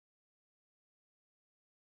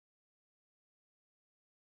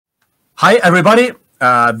Hi, everybody.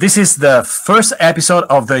 This is the first episode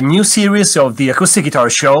of the new series of the Acoustic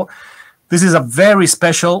Guitar Show. This is a very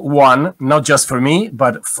special one, not just for me,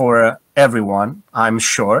 but for everyone, I'm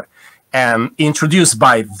sure. And introduced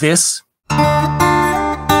by this.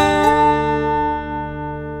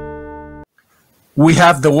 We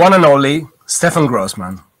have the one and only Stefan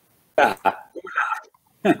Grossman.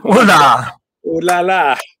 Hola! Ooh la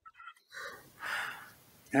la!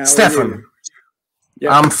 Stefan,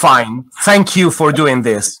 I'm fine. Thank you for doing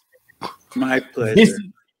this. My pleasure.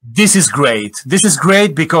 This is great. This is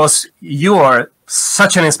great because you are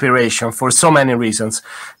such an inspiration for so many reasons.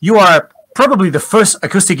 You are probably the first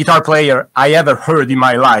acoustic guitar player I ever heard in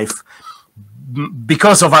my life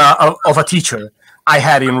because of a teacher I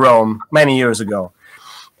had in Rome many years ago.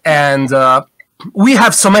 And we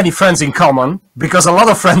have so many friends in common because a lot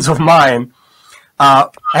of friends of mine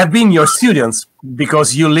have been your students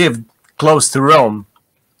because you lived close to Rome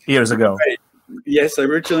years ago. Right. Yes,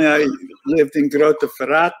 originally I lived in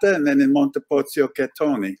Grottaferrata and then in Montepozio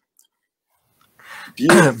Catoni.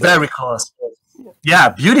 Very close. Yeah,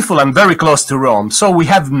 beautiful and very close to Rome. So we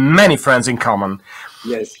have many friends in common.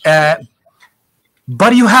 Yes.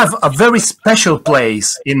 But you have a very special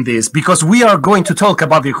place in this because we are going to talk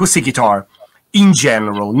about the acoustic guitar in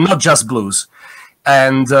general, not just blues.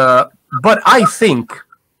 And but I think,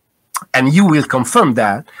 and you will confirm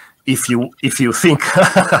that if you think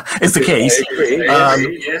it's the case.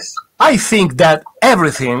 Yes. I think that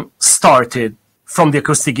everything started from the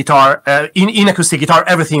acoustic guitar. In acoustic guitar,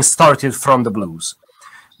 everything started from the blues.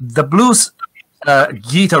 The blues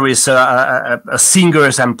guitarists,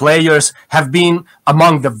 singers, and players have been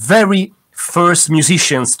among the very first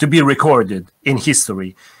musicians to be recorded in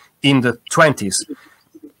history in the 20s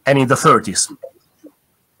and in the 30s.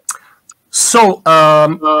 So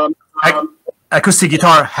acoustic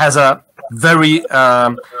guitar has a very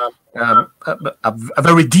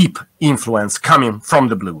deep influence coming from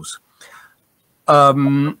the blues.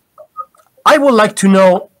 I would like to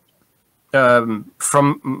know,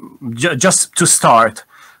 just to start,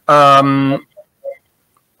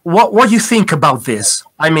 what you think about this.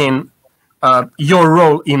 I mean, your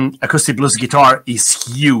role in acoustic blues guitar is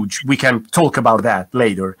huge. We can talk about that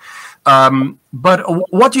later. But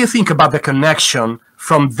what do you think about the connection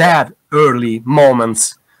from those early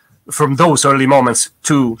moments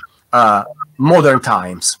to modern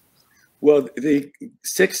times? Well, the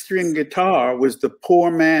six-string guitar was the poor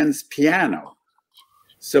man's piano.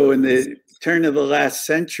 So in the turn of the last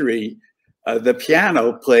century, the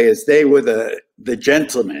piano players, they were the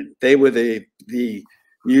gentlemen. They were the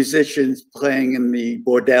musicians playing in the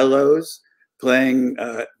bordellos, playing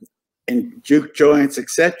in juke joints,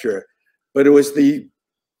 etc. But it was the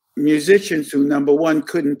musicians who, number one,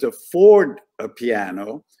 couldn't afford a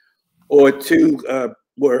piano, or two,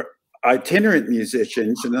 were itinerant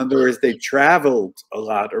musicians. In other words, they traveled a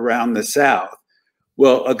lot around the South.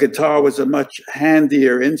 Well, a guitar was a much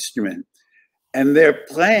handier instrument. And their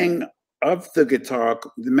playing of the guitar,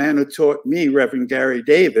 the man who taught me, Reverend Gary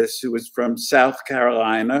Davis, who was from South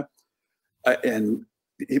Carolina, and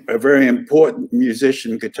a very important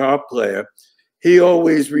musician, guitar player, he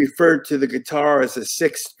always referred to the guitar as a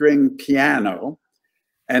six-string piano,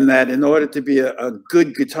 and that in order to be a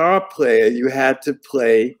good guitar player, you had to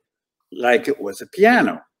play like it was a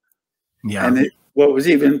piano. Yeah. And what was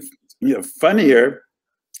even funnier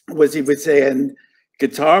was he would say, and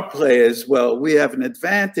guitar players, well, we have an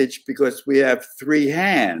advantage because we have three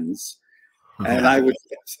hands. Yeah. And I would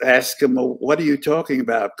ask him, well, what are you talking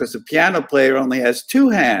about? Because a piano player only has two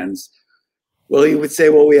hands. Well, he would say,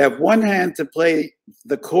 well, we have one hand to play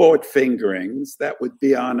the chord fingerings. That would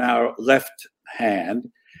be on our left hand.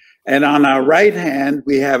 And on our right hand,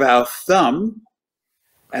 we have our thumb.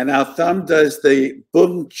 And our thumb does the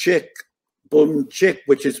boom chick,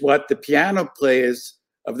 which is what the piano players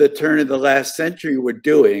of the turn of the last century were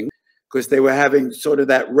doing, because they were having sort of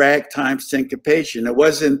that ragtime syncopation. It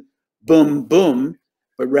wasn't boom, boom,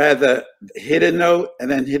 but rather hit a note and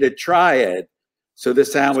then hit a triad. So the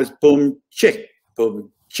sound was boom, chick,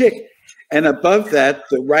 boom, chick. And above that,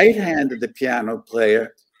 the right hand of the piano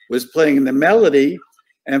player was playing the melody.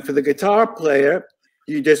 And for the guitar player,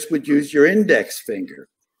 you just would use your index finger.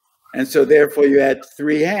 And so therefore you had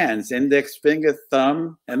three hands, index finger,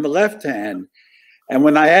 thumb, and the left hand. And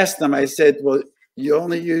when I asked them, I said, well, you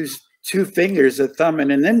only use two fingers, a thumb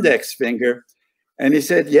and an index finger. And he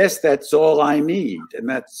said, yes, that's all I need. And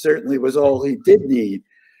that certainly was all he did need.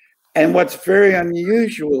 And what's very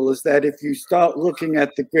unusual is that if you start looking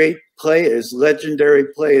at the great players, legendary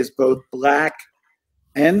players, both black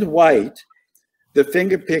and white, the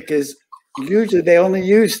finger pickers, usually they only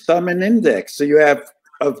use thumb and index. So you have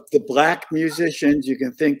of the black musicians, you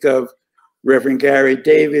can think of Reverend Gary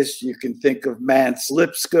Davis, you can think of Mance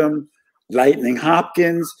Lipscomb, Lightning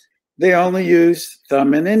Hopkins. They only use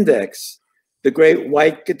thumb and index. The great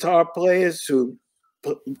white guitar players who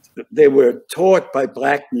they were taught by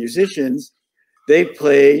black musicians, they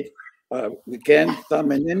played, again,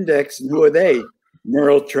 thumb and index. And who are they?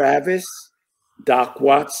 Merle Travis, Doc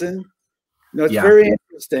Watson. It's very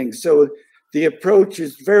interesting. So the approach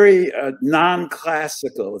is very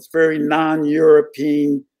non-classical. It's very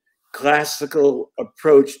non-European classical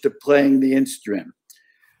approach to playing the instrument.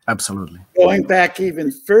 Absolutely. Going back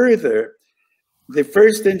even further, the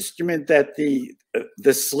first instrument that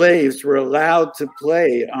the slaves were allowed to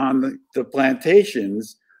play on the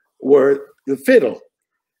plantations were the fiddle.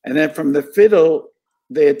 And then from the fiddle,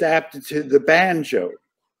 they adapted to the banjo.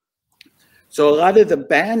 So a lot of the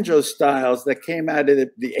banjo styles that came out of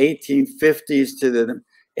the 1850s to the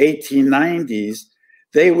 1890s,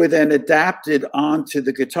 they were then adapted onto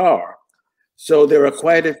the guitar. So there are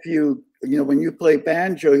quite a few, when you play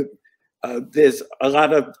banjo, there's a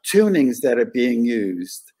lot of tunings that are being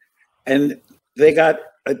used. And they got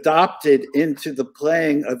adopted into the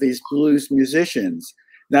playing of these blues musicians.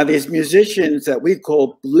 Now, these musicians that we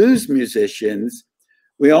call blues musicians,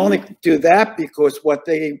 we only do that because what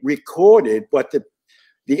they recorded, what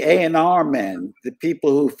the A&R men, the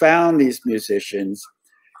people who found these musicians,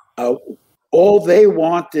 all they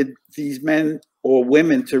wanted these men or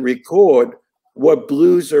women to record were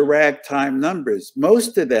blues or ragtime numbers.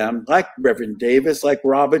 Most of them, like Reverend Davis, like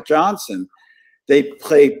Robert Johnson, they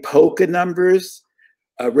played polka numbers.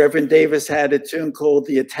 Reverend Davis had a tune called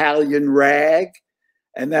the Italian Rag,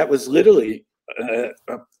 and that was literally, it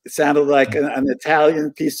sounded like an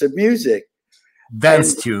Italian piece of music.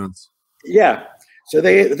 Dance tunes. Yeah. So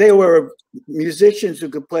they were musicians who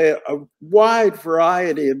could play a wide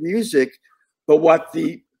variety of music, but what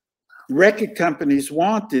the record companies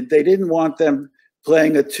wanted, they didn't want them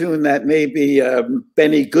playing a tune that maybe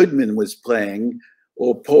Benny Goodman was playing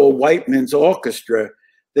or Paul Whiteman's orchestra.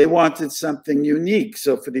 They wanted something unique.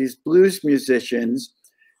 So for these blues musicians,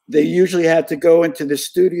 they usually had to go into the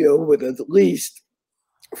studio with at least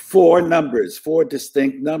four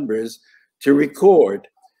distinct numbers to record.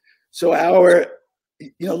 So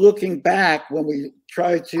looking back, when we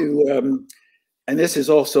try to, and this is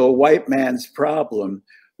also a white man's problem,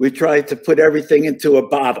 we tried to put everything into a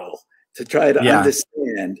bottle to try to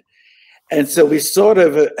understand. And so we sort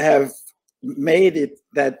of have made it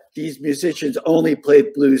that these musicians only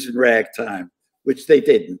played blues and ragtime, which they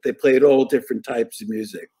didn't. They played all different types of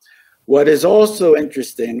music. What is also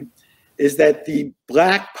interesting is that the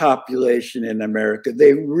black population in America,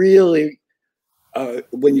 they really,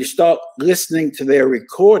 when you start listening to their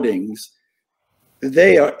recordings,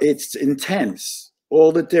 it's intense.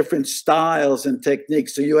 All the different styles and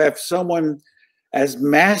techniques. So you have someone as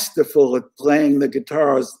masterful at playing the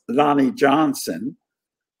guitar as Lonnie Johnson,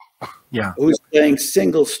 who's playing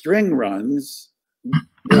single string runs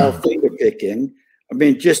while finger picking. I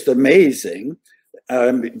mean, just amazing.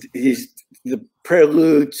 He's the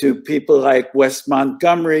prelude to people like Wes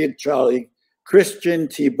Montgomery, Charlie Christian,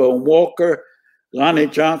 T-Bone Walker. Lonnie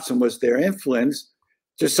Johnson was their influence.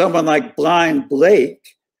 To someone like Blind Blake,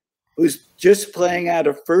 who's just playing out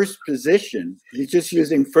of first position. He's just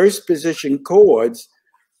using first position chords,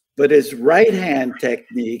 but his right hand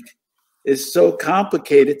technique is so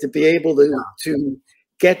complicated to be able to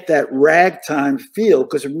get that ragtime feel.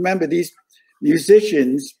 Because remember, these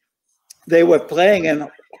musicians, they were playing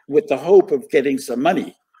with the hope of getting some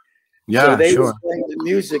money. So they were playing the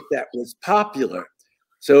music that was popular.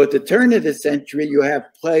 So at the turn of the century, you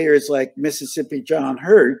have players like Mississippi John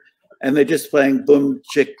Hurt, and they're just playing boom,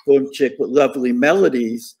 chick, with lovely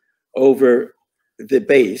melodies over the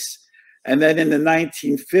bass. And then in the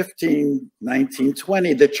 1915,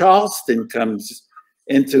 1920, the Charleston comes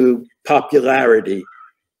into popularity.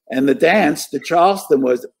 And the dance, the Charleston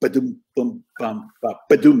was ba-doom, boom, bum, ba,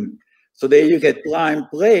 ba-doom. So there you get Blind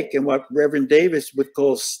Blake and what Reverend Davis would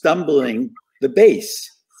call stumbling the bass,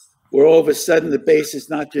 where all of a sudden the bass is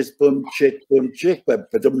not just boom, chick, but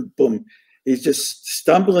ba-doom, boom. He's just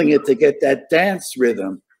stumbling it to get that dance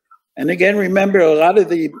rhythm. And again, remember, a lot of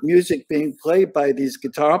the music being played by these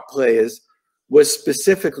guitar players was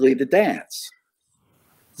specifically to dance.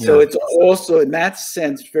 So it's also, in that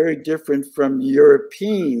sense, very different from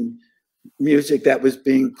European music that was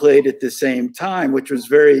being played at the same time, which was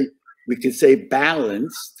very, we could say,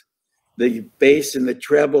 balanced. The bass and the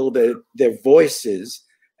treble, their voices,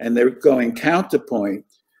 and they're going counterpoint.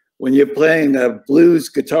 When you're playing a blues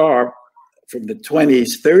guitar from the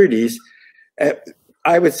 20s, 30s,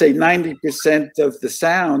 I would say 90% of the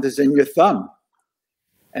sound is in your thumb.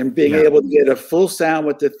 and being able to get a full sound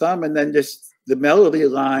with the thumb, and then just the melody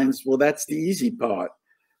lines. Well, that's the easy part.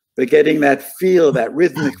 But getting that feel, that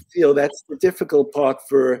rhythmic feel, that's the difficult part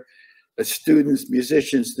for students,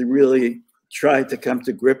 musicians to really try to come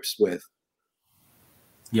to grips with.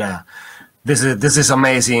 Yeah, this is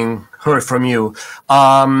amazing. Heard from you.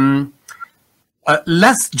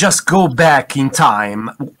 Let's just go back in time.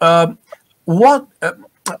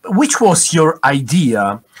 Which was your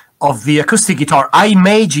idea of the acoustic guitar? I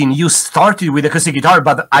imagine you started with acoustic guitar,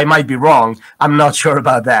 but I might be wrong. I'm not sure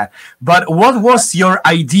about that. But what was your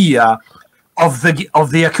idea of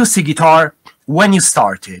the acoustic guitar when you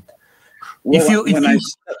started? Well, if you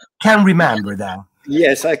can remember that.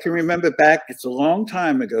 Yes, I can remember back. It's a long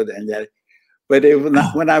time ago then. But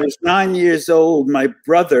when I was 9 years old, my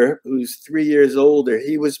brother, who's 3 years older,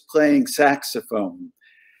 he was playing saxophone.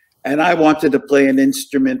 And I wanted to play an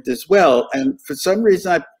instrument as well. And for some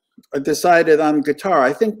reason, I decided on guitar.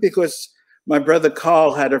 I think because my brother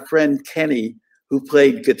Carl had a friend, Kenny, who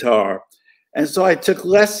played guitar. And so I took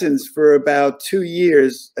lessons for about 2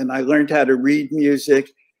 years, and I learned how to read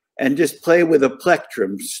music and just play with a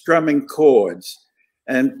plectrum, strumming chords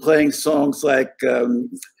and playing songs like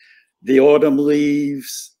The Autumn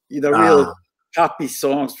Leaves, real poppy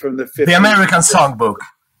songs from the 50s. The American Songbook.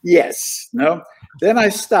 Yes. No. Then I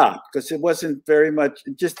stopped because it wasn't very much,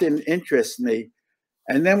 it just didn't interest me.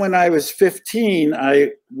 And then when I was 15,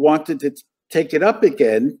 I wanted to take it up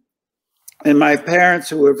again. And my parents,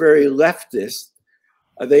 who were very leftist,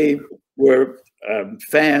 they were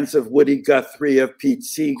fans of Woody Guthrie, of Pete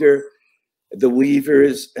Seeger, the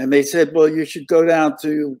Weavers. And they said, well, you should go down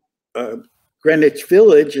to Greenwich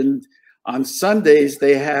Village. And on Sundays,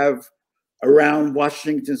 they have around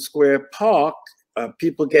Washington Square Park,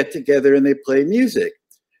 people get together and they play music.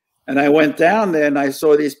 And I went down there and I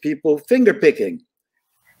saw these people finger picking.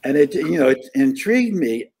 And it intrigued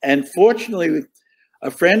me. And fortunately,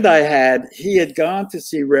 a friend I had, he had gone to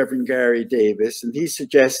see Reverend Gary Davis, and he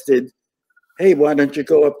suggested, hey, why don't you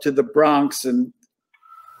go up to the Bronx and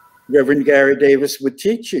Reverend Gary Davis would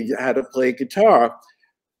teach you how to play guitar.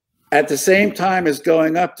 At the same time as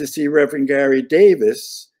going up to see Reverend Gary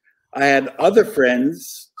Davis, I had other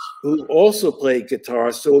friends who also played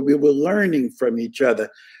guitar, so we were learning from each other.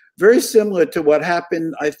 Very similar to what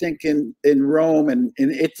happened, I think, in Rome and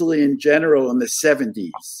in Italy in general in the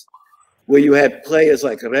 70s, where you had players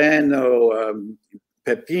like Reno,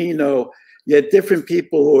 Peppino. You had different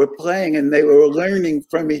people who were playing, and they were learning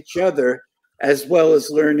from each other as well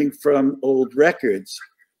as learning from old records.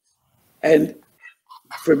 And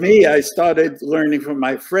for me, I started learning from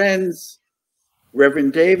my friends,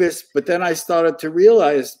 Reverend Davis, but then I started to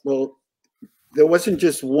realize, well, there wasn't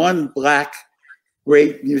just one Black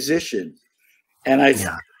great musician. And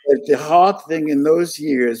the hard thing in those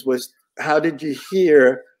years was, how could you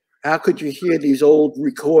hear these old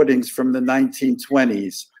recordings from the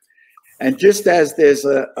 1920s? And just as there's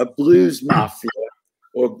a blues mafia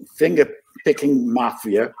or finger-picking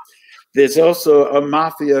mafia, there's also a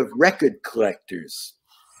mafia of record collectors.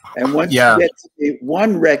 And once you get to be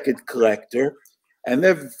one record collector, and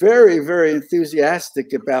they're very, very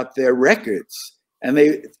enthusiastic about their records, and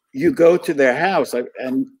you go to their house,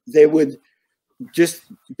 and they would just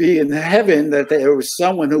be in heaven that there was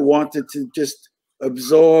someone who wanted to just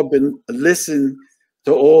absorb and listen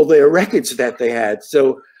to all their records that they had.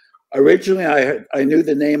 So originally I knew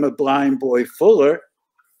the name of Blind Boy Fuller.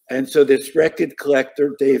 And so this record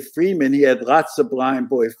collector, Dave Freeman, he had lots of Blind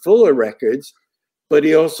Boy Fuller records, but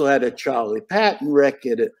he also had a Charlie Patton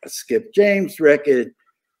record, a Skip James record,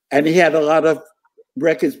 and he had a lot of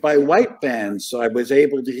records by white bands. So I was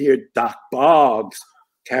able to hear Doc Boggs,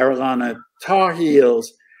 Carolina Tar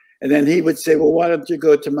Heels. And then he would say, well, why don't you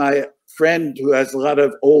go to my friend who has a lot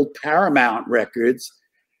of old Paramount records?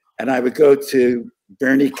 And I would go to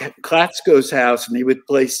Bernie Klatzko's house, and he would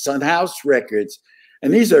play Sun House records.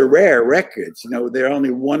 And these are rare records. There are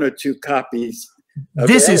only 1 or 2 copies.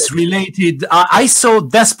 This is related. I saw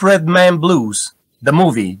Desperate Man Blues, the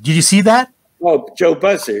movie. Did you see that? Oh, Joe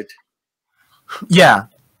Buzzard. Yeah.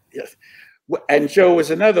 Yes. And Joe was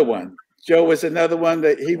another one. Joe was another one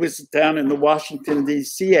that he was down in the Washington,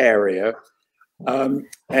 D.C. area.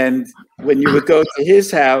 And when you would go to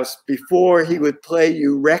his house, before he would play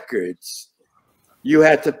you records, you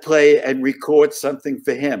had to play and record something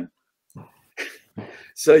for him.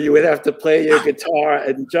 So you would have to play your guitar,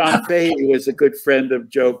 and John Fahey was a good friend of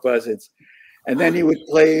Joe Buzzard's. And then he would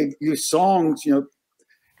play you songs,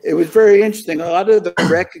 It was very interesting. A lot of the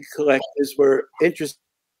record collectors were interested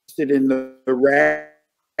in the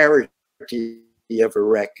rarity of a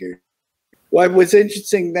record. What was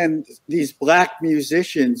interesting then, these Black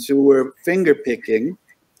musicians who were finger picking,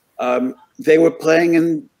 they were playing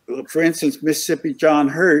in, for instance, Mississippi John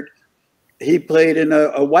Hurt. He played in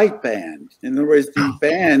a white band. In other words, the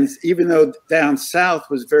bands, even though down south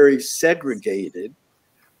was very segregated,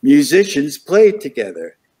 musicians played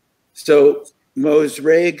together. So Mose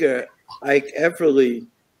Rager, Ike Everly,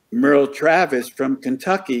 Merle Travis from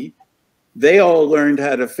Kentucky, they all learned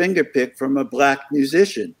how to fingerpick from a black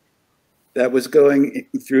musician that was going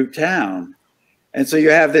through town. And so you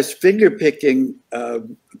have this fingerpicking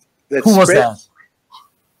that's Who was that?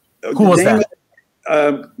 Who was that?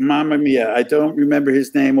 Mamma Mia. I don't remember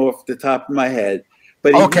his name off the top of my head.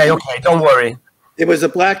 But okay, don't worry. It was a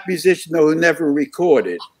black musician, though, who never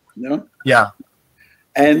recorded, you know? Yeah.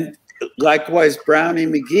 And likewise, Brownie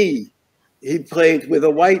McGee, he played with a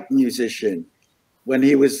white musician when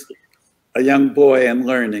he was a young boy and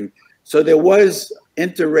learning. So there was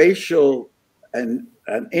interracial and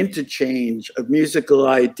an interchange of musical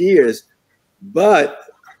ideas, but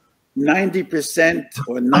 90%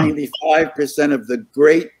 or 95% of the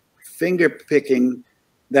great finger picking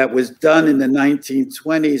that was done in the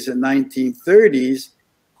 1920s and 1930s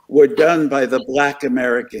were done by the Black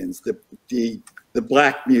Americans, the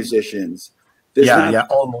Black musicians.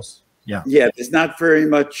 Almost. Yeah, there's not very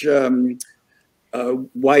much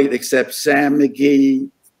white except Sam McGee,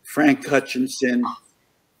 Frank Hutchinson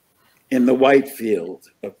in the white field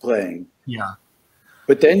of playing. Yeah.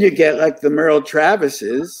 But then you get like the Merle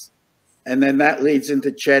Travises, and then that leads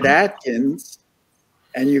into Chet Atkins,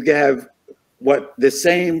 and you have what the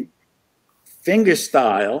same finger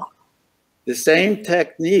style, the same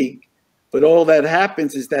technique, but all that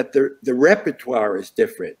happens is that the repertoire is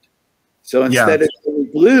different. So instead of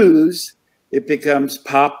doing blues, it becomes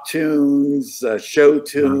pop tunes, show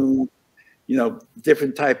tunes, you know,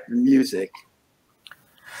 different type of music.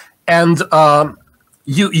 And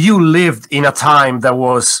you lived in a time that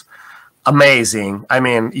was amazing. I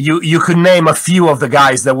mean, you could name a few of the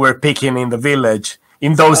guys that were picking in the village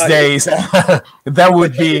in those days. That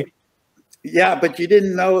would be. Yeah, but you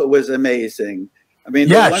didn't know it was amazing. I mean,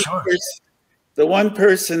 the one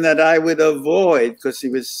person that I would avoid because he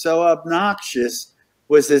was so obnoxious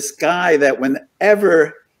was this guy that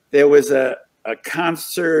whenever there was a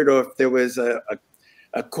concert or if there was a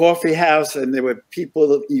coffee house and there were people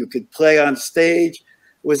that you could play on stage,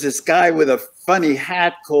 was this guy with a funny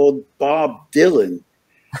hat called Bob Dylan.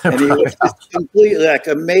 And he was just completely like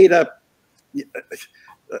a made up,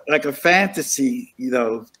 like a fantasy, you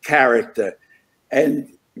know, character.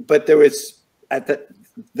 But there was at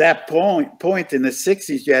that point in the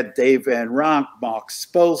 60s, you had Dave Van Ronk, Mark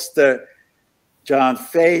Spolster, John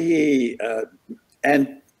Fahey,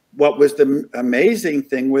 and what was the amazing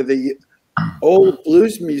thing were the old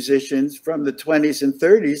blues musicians from the 20s and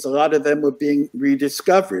 30s. A lot of them were being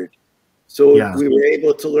rediscovered. So we were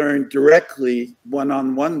able to learn directly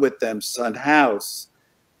one-on-one with them. Son House,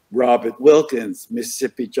 Robert Wilkins,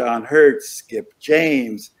 Mississippi John Hurt, Skip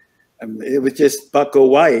James. It was just Bucko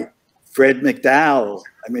White, Fred McDowell.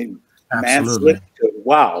 I mean, Absolutely.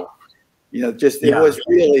 Wow. You know, just it was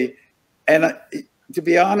really, and to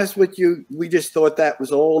be honest with you, we just thought that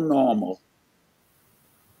was all normal.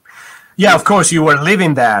 Yeah, of course, you were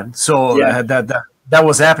living that. So that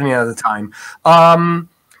was happening at the time.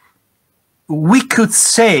 We could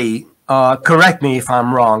say, correct me if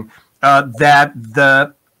I'm wrong, that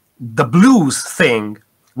the blues thing,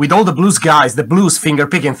 with all the blues guys, the blues finger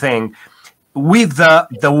picking thing, with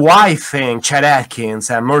the white thing, Chet Atkins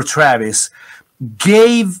and Merle Travis,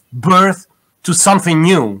 gave birth to something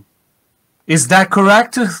new. Is that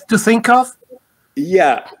correct to think of?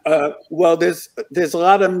 Yeah. Well, there's a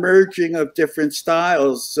lot of merging of different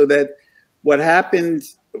styles, so that what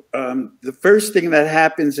happens, the first thing that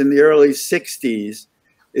happens in the early 60s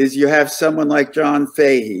is you have someone like John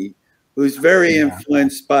Fahey, who's very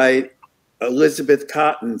influenced by Elizabeth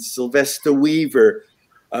Cotton, Sylvester Weaver,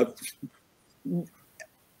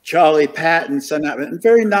 Charlie Patton, and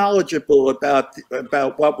very knowledgeable about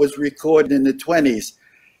what was recorded in the 20s.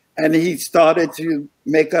 And he started to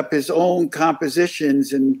make up his own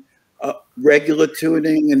compositions and regular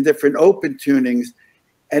tuning and different open tunings.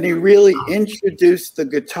 And he really introduced the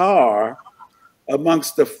guitar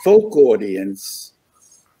amongst the folk audience,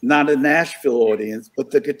 not a Nashville audience,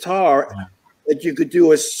 but the guitar that you could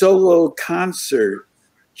do a solo concert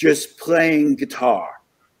just playing guitar,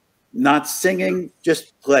 not singing,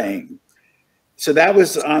 just playing. So that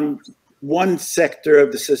was on one sector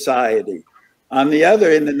of the society. On the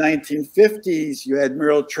other, in the 1950s, you had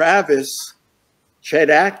Merle Travis, Chet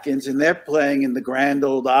Atkins, and they're playing in the Grand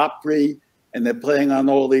Ole Opry, and they're playing on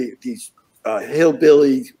all these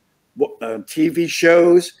hillbilly TV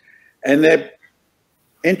shows, and they're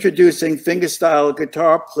introducing fingerstyle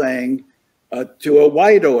guitar playing to a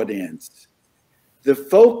white audience. The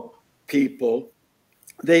folk people,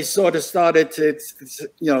 they sort of started to,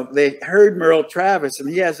 you know, they heard Merle Travis, and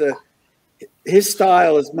he has his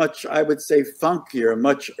style is much, I would say, funkier,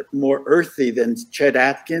 much more earthy than Chet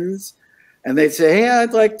Atkins. And they'd say, hey,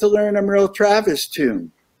 I'd like to learn a Merle Travis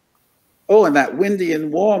tune. Oh, and that Windy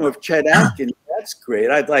and Warm of Chet Atkins, that's great.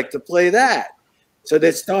 I'd like to play that. So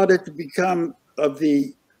they started to become, of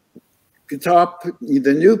the guitar,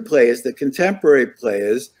 the new players, the contemporary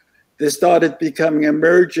players, they started becoming a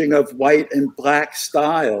merging of white and black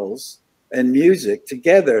styles and music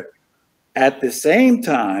together. At the same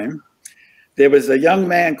time, there was a young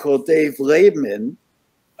man called Dave Laidman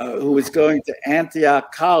who was going to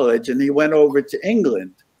Antioch College, and he went over to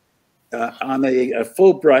England on a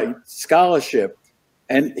Fulbright scholarship.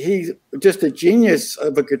 And he's just a genius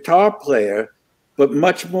of a guitar player, but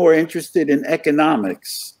much more interested in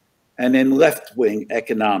economics and in left-wing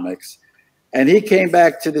economics. And he came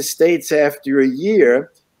back to the States after a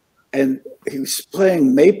year, and he was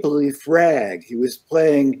playing Maple Leaf Rag. He was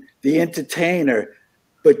playing The Entertainer,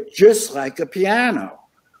 but just like a piano.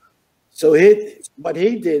 So what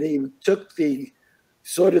he did, he took the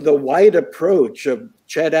sort of the white approach of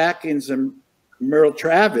Chet Atkins and Merle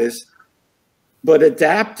Travis, but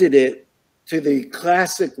adapted it to the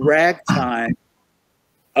classic ragtime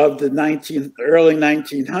of the early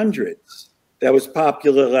 1900s. That was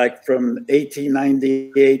popular like from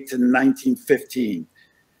 1898 to 1915.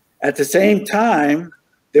 At the same time,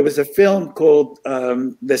 there was a film called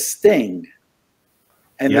The Sting.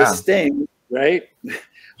 And The Sting, right?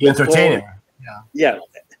 The Entertainer. Yeah.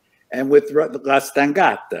 And with La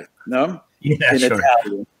Stangata, no? Yeah, in sure.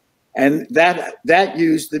 Italian. And that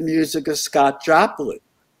used the music of Scott Joplin.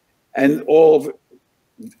 And all of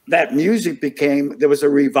that music there was a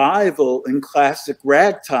revival in classic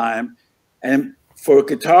ragtime. And for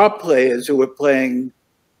guitar players who were playing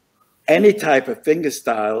any type of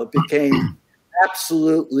fingerstyle, it became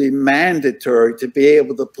absolutely mandatory to be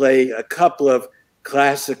able to play a couple of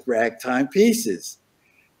classic ragtime pieces.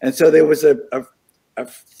 And so there was a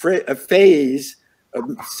phase of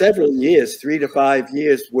several years, 3 to 5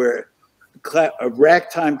 years, where a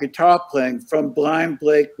ragtime guitar playing, from Blind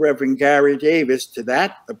Blake, Reverend Gary Davis, to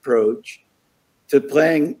that approach, to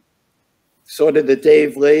playing sort of the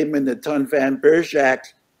Dave Laidman, the Ton Van Bergerac,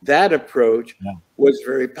 that approach was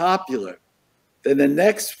very popular. Then the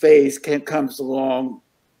next phase comes along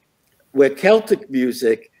where Celtic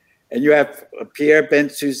music, and you have Pierre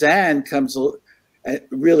Bensusan comes and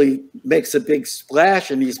really makes a big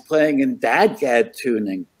splash, and he's playing in dadgad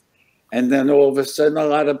tuning. And then all of a sudden, a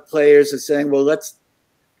lot of players are saying, well, let's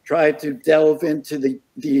try to delve into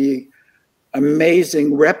the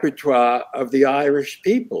amazing repertoire of the Irish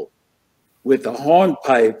people, with the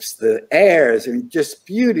hornpipes, the airs, and just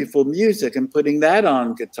beautiful music, and putting that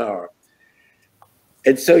on guitar.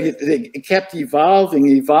 And so it kept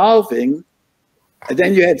evolving. And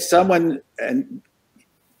then you had someone and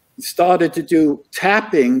started to do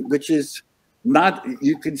tapping, which is not,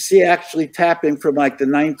 you can see actually tapping from like the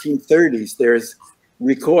 1930s. There's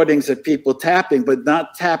recordings of people tapping, but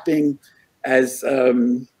not tapping as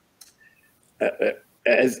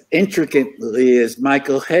intricately as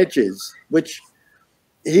Michael Hedges, which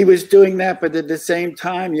he was doing that, but at the same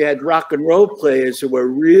time, you had rock and roll players who were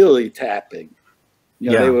really tapping.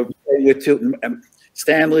 You know, they were playing with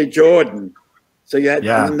Stanley Jordan. So you had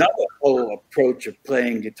another whole approach of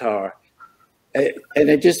playing guitar. And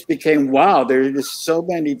it just became, wow, there are just so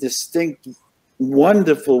many distinct,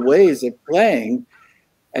 wonderful ways of playing.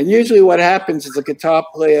 And usually what happens is a guitar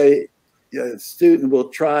player, a student will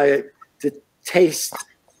try to taste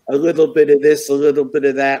a little bit of this, a little bit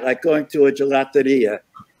of that, like going to a gelateria.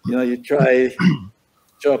 You know, you try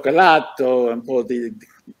cioccolato and pour the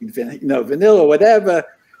vanilla, whatever,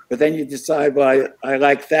 but then you decide, well, I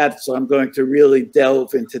like that, so I'm going to really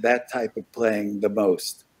delve into that type of playing the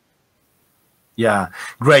most. Yeah,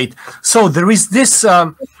 great. So there is this,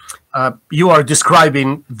 you are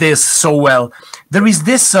describing this so well. There is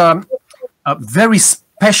this very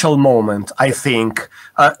special moment, I think.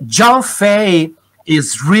 John Fay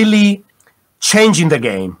is really changing the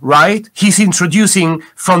game, right? He's introducing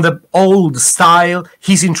from the old style,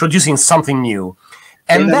 he's introducing something new.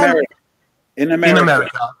 And in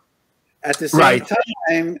America. At the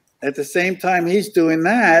same time he's doing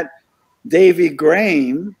that, Davy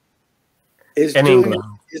Graham is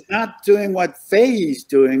not doing what Fay's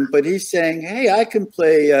doing, but he's saying, hey, I can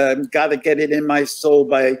play Gotta Get It in My Soul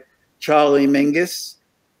by Charlie Mingus.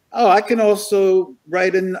 Oh, I can also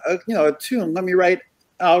write a tune.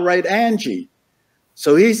 I'll write Angie.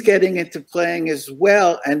 So he's getting into playing as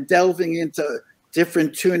well and delving into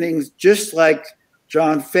different tunings, just like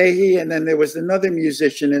John Fahey. And then there was another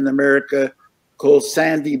musician in America called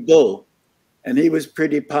Sandy Bull, and he was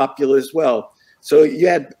pretty popular as well. So you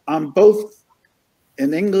had on both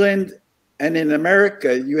in England and in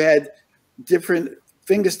America, you had different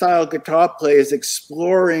fingerstyle guitar players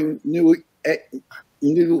exploring new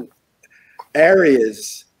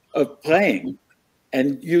areas of playing.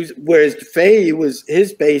 And whereas Fahey was,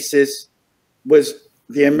 his basis was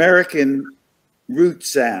the American root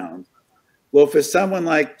sound. Well, for someone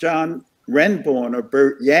like John Renbourn or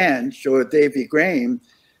Bert Jansch or Davy Graham,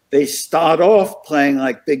 they start off playing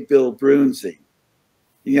like Big Bill Broonzy.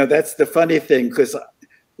 You know, that's the funny thing, because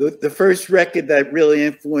the first record that really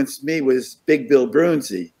influenced me was Big Bill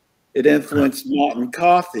Broonzy. It influenced Martin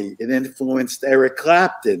Carthy. It influenced Eric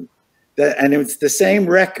Clapton. And it was the same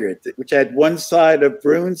record, which had one side of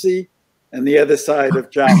Broonzy and the other side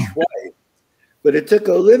of Josh White. But it took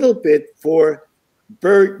a little bit for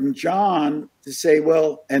Bert and John to say,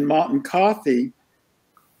 well, and Martin Carthy,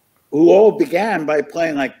 who all began by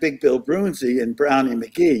playing like Big Bill Broonzy and Brownie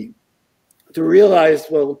McGee, to realize,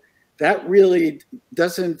 well, that really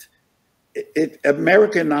doesn't, it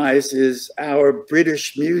Americanizes our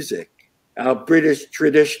British music, our British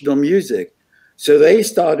traditional music. So they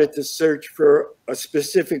started to search for a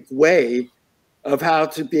specific way of how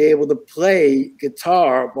to be able to play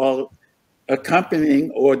guitar while accompanying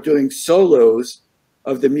or doing solos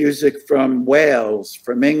of the music from Wales,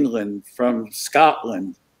 from England, from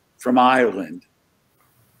Scotland, from Ireland.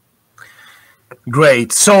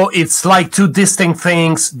 Great. So it's like two distinct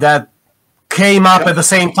things that came up at the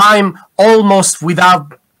same time, almost with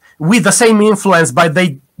the same influence, but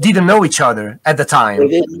they didn't know each other at the time. They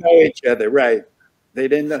didn't know each other, right? They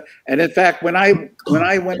didn't know. And in fact, when I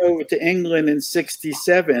went over to England in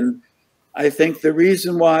 '67, I think the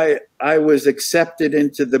reason why I was accepted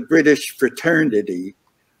into the British fraternity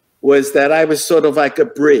was that I was sort of like a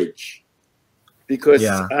bridge, because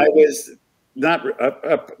I was not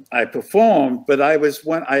I performed, but I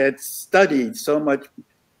had studied so much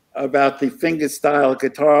about the fingerstyle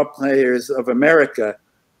guitar players of America,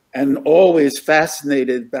 and always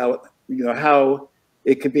fascinated about, you know, how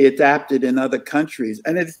it could be adapted in other countries.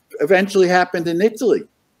 And it eventually happened in Italy.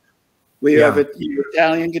 We have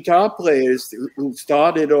Italian guitar players who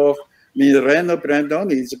started off, I mean, Reno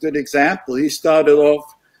Brandoni is a good example. He started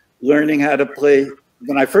off learning how to play.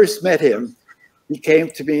 When I first met him, he came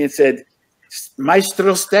to me and said,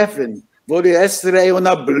 Maestro Stefan, voglio essere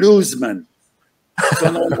una bluesman.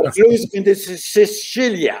 Sono una bluesman di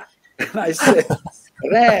Sicilia. And I said,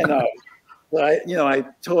 Reno. Well, I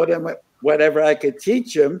taught him whatever I could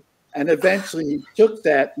teach him, and eventually he took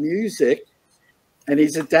that music and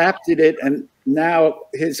he's adapted it, and now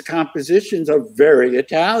his compositions are very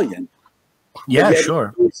Italian. Yeah,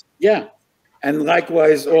 sure. Yeah. And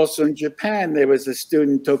likewise, also in Japan, there was a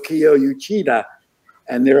student, Tokio Uchida,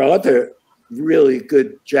 and there are other really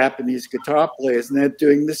good Japanese guitar players, and they're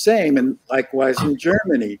doing the same, and likewise in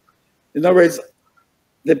Germany. In other words,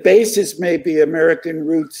 the basis may be American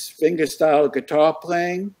roots fingerstyle guitar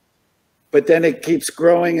playing, but then it keeps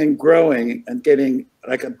growing and growing and getting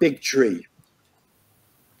like a big tree.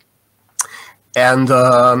 And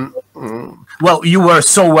well, you were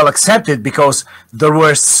so well accepted because there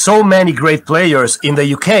were so many great players in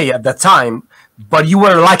the UK at that time, but you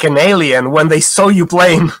were like an alien. When they saw you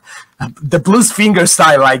playing the blues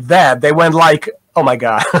fingerstyle like that, they went like, oh my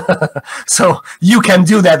God. So you can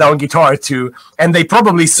do that on guitar too. And they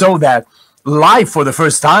probably saw that live for the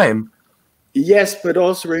first time. Yes, but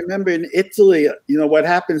also remember in Italy, you know, what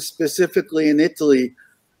happened specifically in Italy,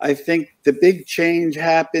 I think the big change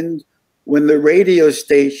happened when the radio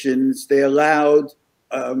stations, they allowed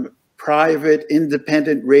private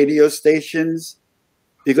independent radio stations,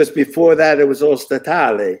 because before that it was all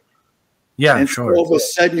statale. Yeah, and sure. All of a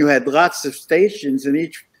sudden you had lots of stations,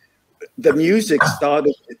 and the music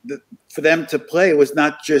started, for them to play was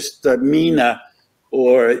not just Mina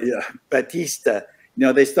or Batista. You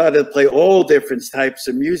know, they started to play all different types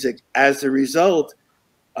of music. As a result,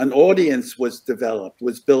 an audience was developed,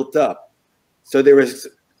 was built up. So there was,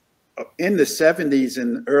 in the 70s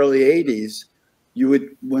and early 80s,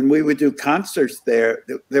 when we would do concerts there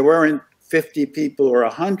weren't 50 people or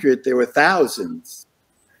 100, there were thousands.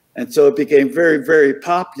 And so it became very, very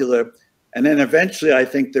popular. And then eventually, I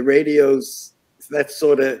think the radios, that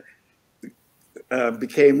sort of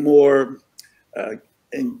became more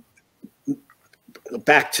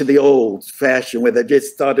back to the old fashion, where they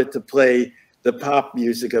just started to play the pop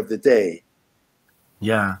music of the day.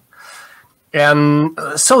 Yeah. And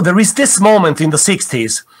so there is this moment in the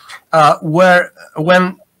 60s where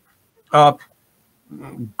when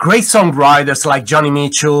great songwriters like Johnny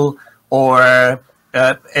Mitchell or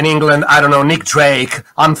in England, I don't know, Nick Drake.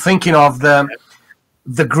 I'm thinking of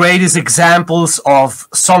the greatest examples of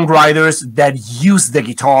songwriters that use the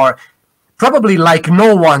guitar, probably like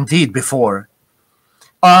no one did before.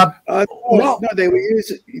 No, they were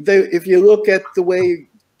using. If you look at the way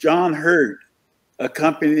John Hurt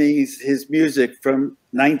accompanies his music from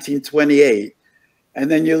 1928, and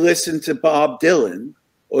then you listen to Bob Dylan,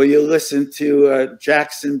 or you listen to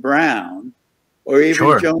Jackson Browne, or even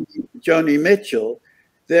Joni Mitchell,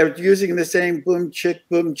 they're using the same boom chick.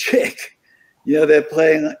 You know, they're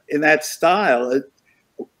playing in that style.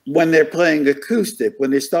 When they're playing acoustic,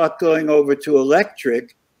 when they start going over to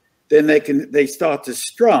electric, then they start to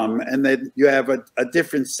strum, and then you have a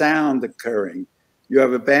different sound occurring. You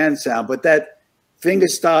have a band sound, but that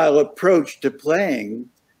fingerstyle approach to playing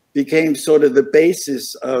became sort of the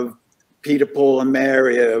basis of Peter, Paul, and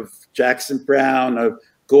Mary, of Jackson Browne, of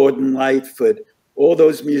Gordon Lightfoot, all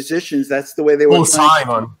those musicians. That's the way they were. Paul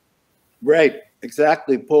Simon, right?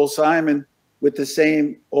 Exactly, Paul Simon with the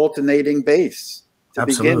same alternating bass to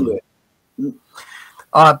begin with.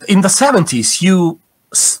 In the 70s, you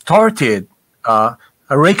started a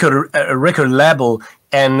record label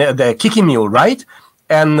and the Kicking Mule, right?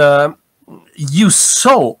 And you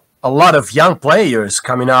saw a lot of young players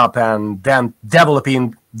coming up and then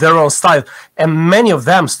developing their own style, and many of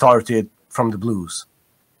them started from the blues.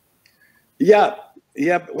 Yeah.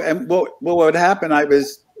 And what would happen? I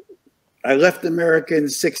left America in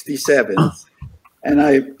 '67, and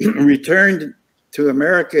I returned to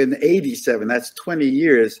America in '87. That's 20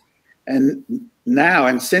 years, and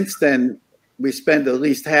since then, we spend at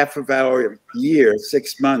least half of our year,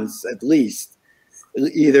 6 months at least,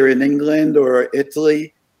 either in England or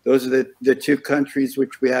Italy. Those are the two countries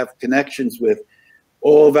which we have connections with.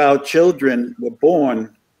 All of our children were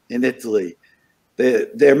born in Italy.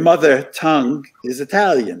 Their mother tongue is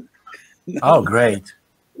Italian. Oh, great.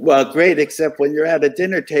 Well, great, except when you're at a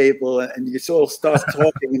dinner table and you all start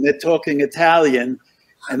talking and they're talking Italian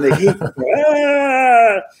and the heat.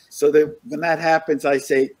 So when that happens, I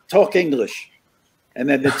say, talk English. And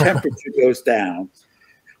then the temperature goes down.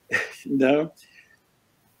 You know?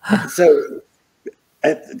 So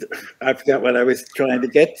I forgot what I was trying to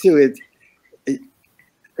get to.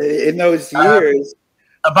 In those years.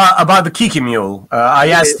 About the Kicking Mule. I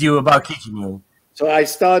asked you about Kicking Mule. So I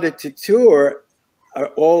started to tour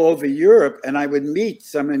all over Europe, and I would meet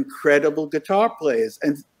some incredible guitar players.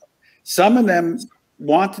 And some of them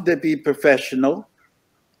wanted to be professional.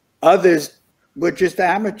 Others were just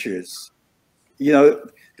amateurs. You know,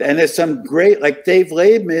 and there's some great, like Dave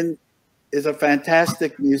Laidman is a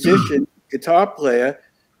fantastic musician, guitar player,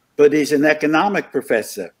 but he's an economic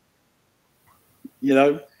professor. You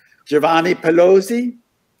know, Giovanni Pelosi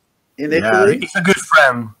in Italy. He's a good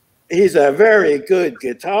friend. He's a very good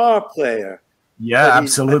guitar player. Yeah,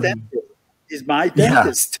 absolutely. He's my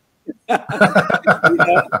dentist. Yeah. You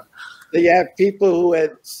know, you have people who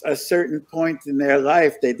at a certain point in their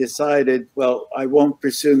life, they decided, well, I won't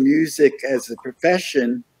pursue music as a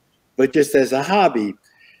profession, but just as a hobby.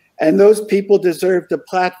 And those people deserved a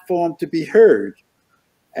platform to be heard.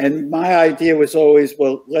 And my idea was always,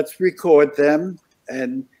 well, let's record them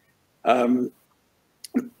and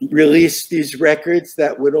release these records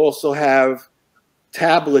that would also have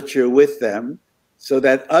tablature with them, so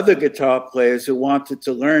that other guitar players who wanted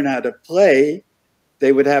to learn how to play,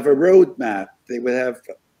 they would have a roadmap. They would have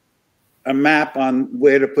a map on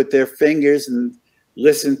where to put their fingers and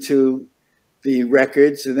listen to the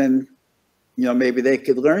records, and then, you know, maybe they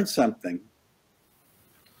could learn something.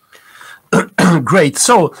 Great.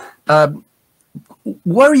 So,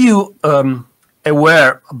 were you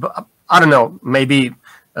aware? I don't know. Maybe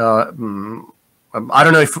I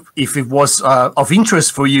don't know if it was of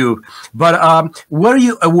interest for you, but were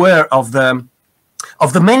you aware of the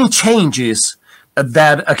many changes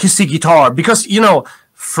that acoustic guitar? Because, you know,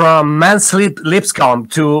 from Mans Lipscomb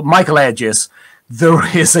to Michael Hedges, there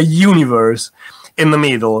is a universe in the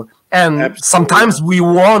middle, and absolutely. Sometimes we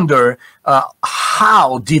wonder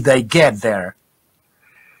how did they get there?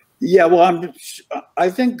 Yeah, well, I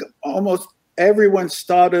think almost everyone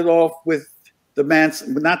started off with the Mans,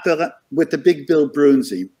 with the big Bill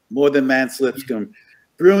Broonzy, more than Mans Lipscomb.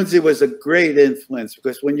 Broonzy was a great influence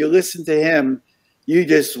because when you listen to him, you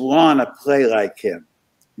just want to play like him.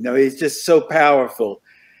 You know, he's just so powerful.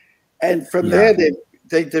 And from there,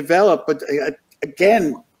 they develop. But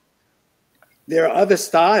again, there are other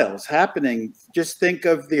styles happening. Just think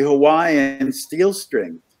of the Hawaiian steel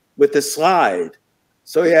string with the slide.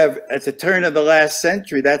 So you have, at the turn of the last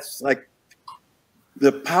century, that's like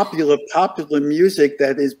the popular music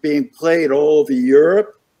that is being played all over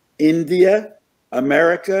Europe, India,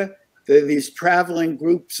 America. There are these traveling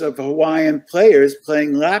groups of Hawaiian players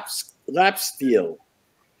playing lap steel.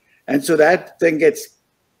 And so that then gets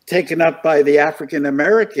taken up by the African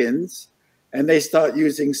Americans, and they start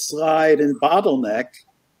using slide and bottleneck.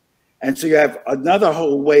 And so you have another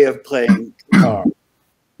whole way of playing guitar.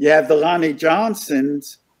 You have the Lonnie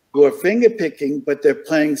Johnsons who are finger picking, but they're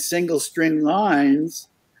playing single string lines,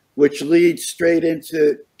 which lead straight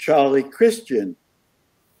into Charlie Christian,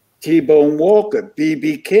 T-Bone Walker,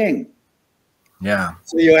 B.B. King. Yeah.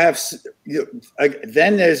 So you have,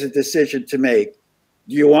 then there's a decision to make.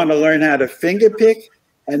 Do you want to learn how to finger pick,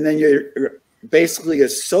 and then you're basically a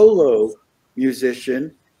solo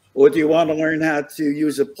musician, or do you want to learn how to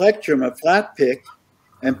use a plectrum, a flat pick,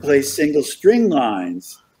 and play single string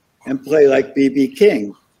lines and play like B.B.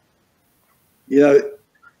 King? You know,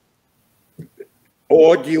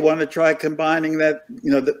 or do you want to try combining that, you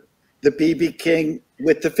know, the B.B. King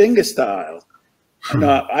with the fingerstyle? And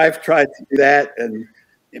I've tried to do that, and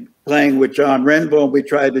playing with John Renbourn, we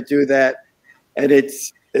tried to do that, and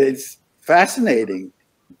it's fascinating.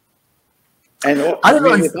 And I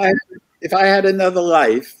mean, if I had another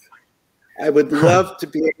life, I would love to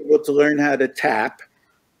be able to learn how to tap.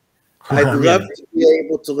 I'd love to be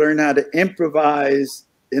able to learn how to improvise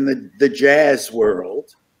in the jazz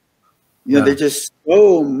world. You know, there's just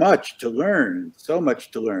so much to learn, so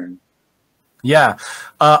much to learn. Yeah.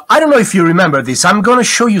 I don't know if you remember this. I'm going to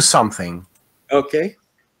show you something. Okay.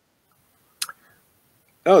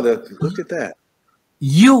 Oh, look at that.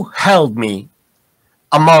 You helped me,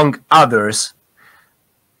 among others,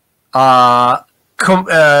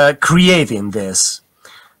 creating this.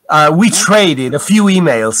 We traded a few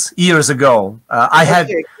emails years ago. I had...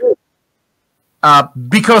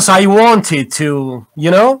 because I wanted to, you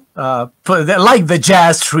know, like the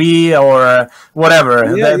jazz tree or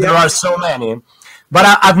whatever. There are so many.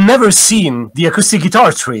 But I've never seen the acoustic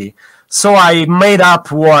guitar tree. So I made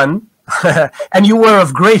up one. And you were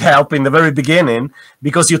of great help in the very beginning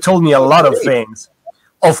because you told me a lot of things.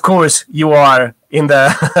 Of course, you are in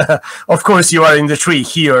the of course you are in the tree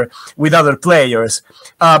here with other players.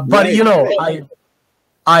 But you know,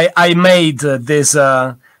 I made this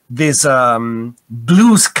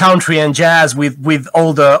blues, country, and jazz with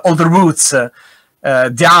all the roots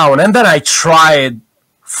down, and then I tried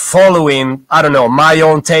following, I don't know, my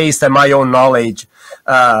own taste and my own knowledge,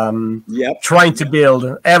 trying to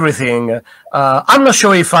build everything. I'm not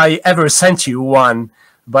sure if I ever sent you one,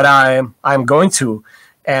 but I'm going to.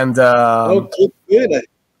 And good,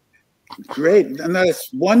 great, and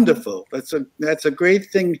that's wonderful. That's a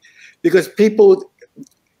great thing, because people,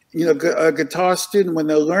 you know, a guitar student, when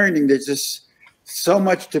they're learning, there's just so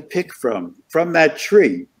much to pick from that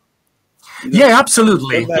tree. You know? Yeah,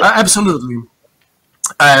 absolutely, absolutely.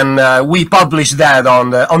 And we published that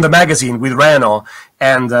on the magazine with Reno,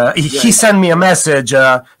 and he sent me a message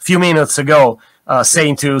a few minutes ago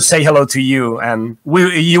saying to say hello to you, and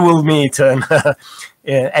you will meet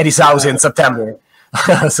at his house in September.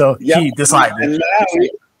 So he decided. And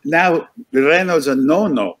now Reno's a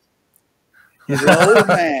no-no. He's an old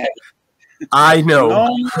man. I know.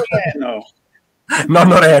 No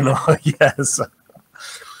Reno. Yes.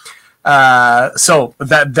 So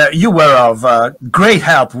that you were of great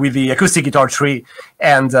help with the acoustic guitar tree,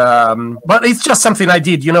 and but it's just something I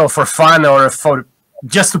did, you know, for fun or for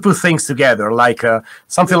just to put things together, like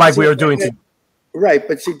something like we are doing. Right,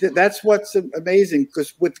 but see, that's what's amazing,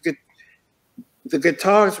 because with the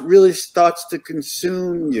guitar really starts to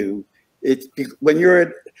consume you. It's when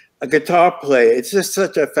you're a guitar player, it's just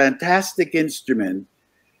such a fantastic instrument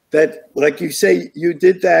that, like you say, you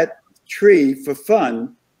did that tree for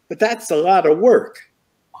fun, but that's a lot of work.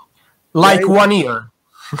 Like 1 year.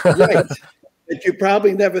 Right. That you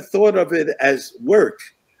probably never thought of it as work.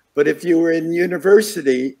 But if you were in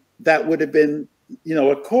university, that would have been, you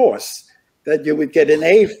know, a course that you would get an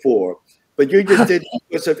A for. But you just did it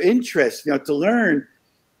because of interest, you know, to learn.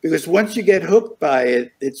 Because once you get hooked by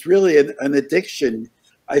it, it's really an addiction.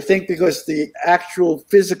 I think because the actual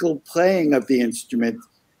physical playing of the instrument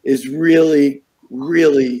is really,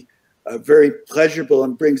 really very pleasurable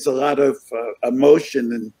and brings a lot of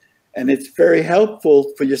emotion. And it's very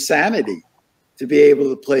helpful for your sanity to be able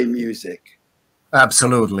to play music.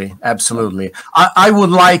 Absolutely, absolutely. I would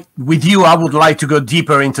like, with you, I would like to go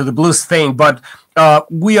deeper into the blues thing, but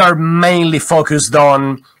we are mainly focused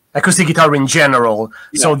on acoustic guitar in general.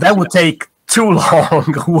 So that would take too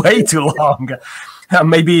long, way too long.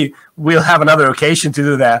 Maybe we'll have another occasion to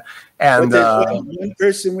do that. And one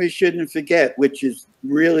person we shouldn't forget, which is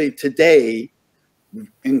really today,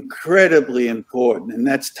 incredibly important, and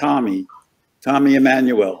that's Tommy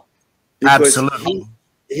Emmanuel. Absolutely.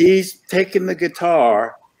 He's taken the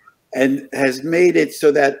guitar and has made it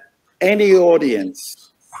so that any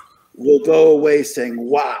audience will go away saying,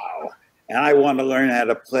 wow, and I want to learn how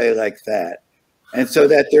to play like that. And so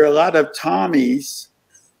that there are a lot of Tommies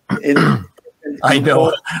in I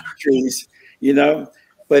know. countries, you know,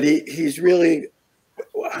 but he's really,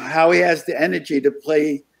 how he has the energy to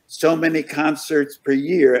play so many concerts per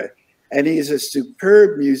year. And he's a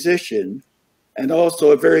superb musician and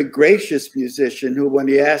also a very gracious musician who, when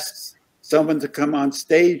he asks someone to come on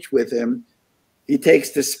stage with him, he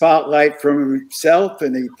takes the spotlight from himself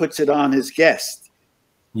and he puts it on his guest.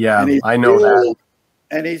 Yeah, I know that.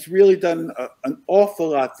 And he's really done an awful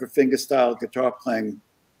lot for fingerstyle guitar playing.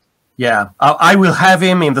 Yeah, I will have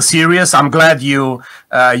him in the series. I'm glad you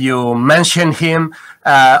you mentioned him.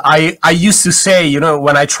 I used to say, you know,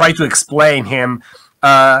 when I try to explain him,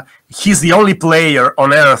 he's the only player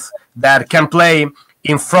on earth that can play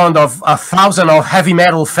in front of 1,000 of heavy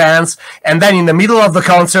metal fans, and then in the middle of the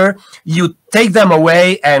concert, you take them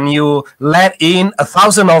away and you let in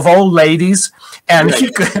 1,000 of old ladies, and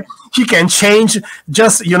he can change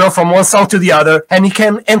just, you know, from one song to the other, and he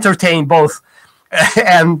can entertain both.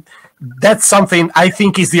 And that's something I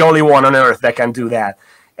think is the only one on earth that can do that.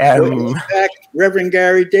 And in fact, Reverend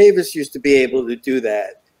Gary Davis used to be able to do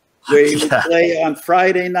that, where he would play on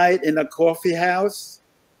Friday night in a coffee house,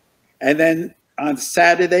 and then on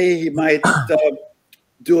Saturday he might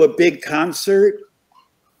do a big concert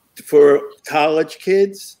for college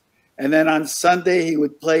kids, and then on Sunday he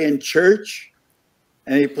would play in church,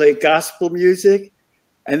 and he'd play gospel music,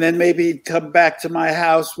 and then maybe he'd come back to my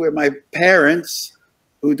house where my parents,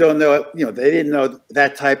 who don't know, you know, they didn't know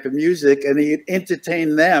that type of music, and he'd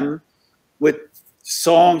entertain them with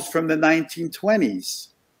songs from the 1920s.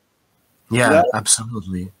 Yeah, you know?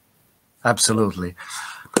 Absolutely. Absolutely.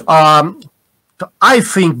 I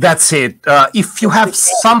think that's it. If you have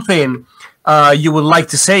something you would like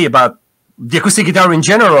to say about the acoustic guitar in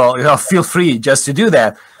general, you know, feel free just to do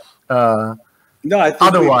that. No, I think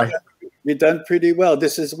otherwise, we've done pretty well.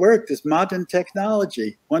 This has worked. This modern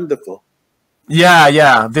technology, wonderful. Yeah,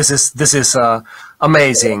 yeah. This is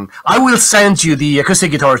amazing. I will send you the acoustic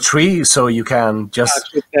guitar tree so you can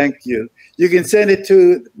just. Thank you. You can send it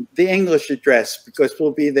to the English address because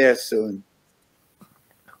we'll be there soon.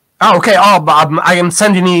 Oh, okay. Oh, I am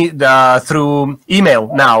sending it through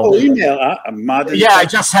email now. Oh, email. Modern. Yeah, I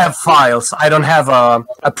just have files. I don't have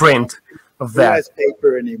a print of that. Who has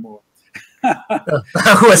paper anymore?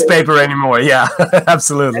 Who has paper anymore? Yeah,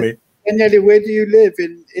 absolutely. And where do you live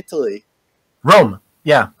in Italy? Rome.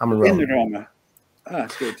 Yeah, I'm in Rome. In Rome. Ah,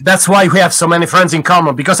 good. That's why we have so many friends in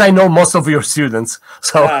common, because I know most of your students.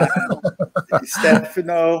 So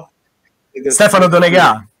Stefano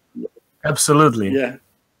Donega. Absolutely. Yeah.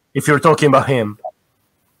 If you're talking about him.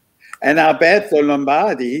 And Alberto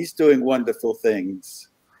Lombardi, he's doing wonderful things.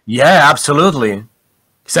 Yeah, absolutely.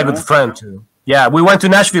 He's a good friend too. Yeah, we went to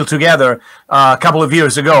Nashville together a couple of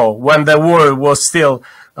years ago when the world was still,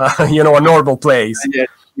 you know, a normal place. And yet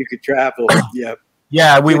you could travel. Yeah.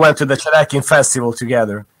 Yeah, we went to the Chitarra festival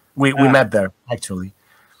together. We met there, actually.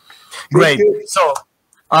 Great. So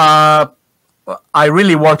I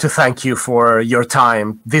really want to thank you for your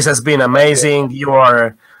time. This has been amazing. You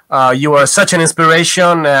are such an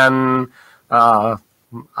inspiration, and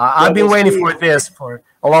I've been waiting for this for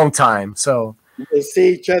a long time. So we'll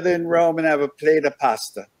see each other in Rome and have a plate of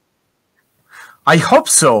pasta. I hope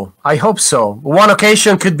so. I hope so. One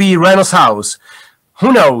occasion could be Reno's house.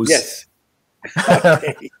 Who knows? Yes.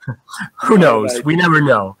 Okay. Who knows? We never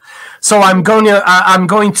know. So I'm going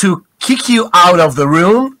to kick you out of the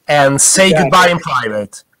room and say goodbye in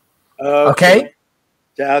private. Okay?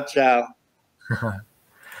 Ciao, ciao.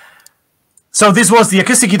 So this was the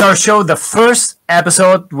Acoustic Guitar Show, the first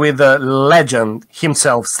episode with the legend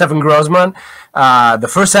himself, Stefan Grossman. The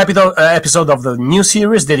first episode of the new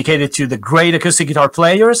series dedicated to the great acoustic guitar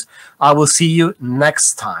players. I will see you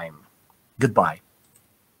next time. Goodbye.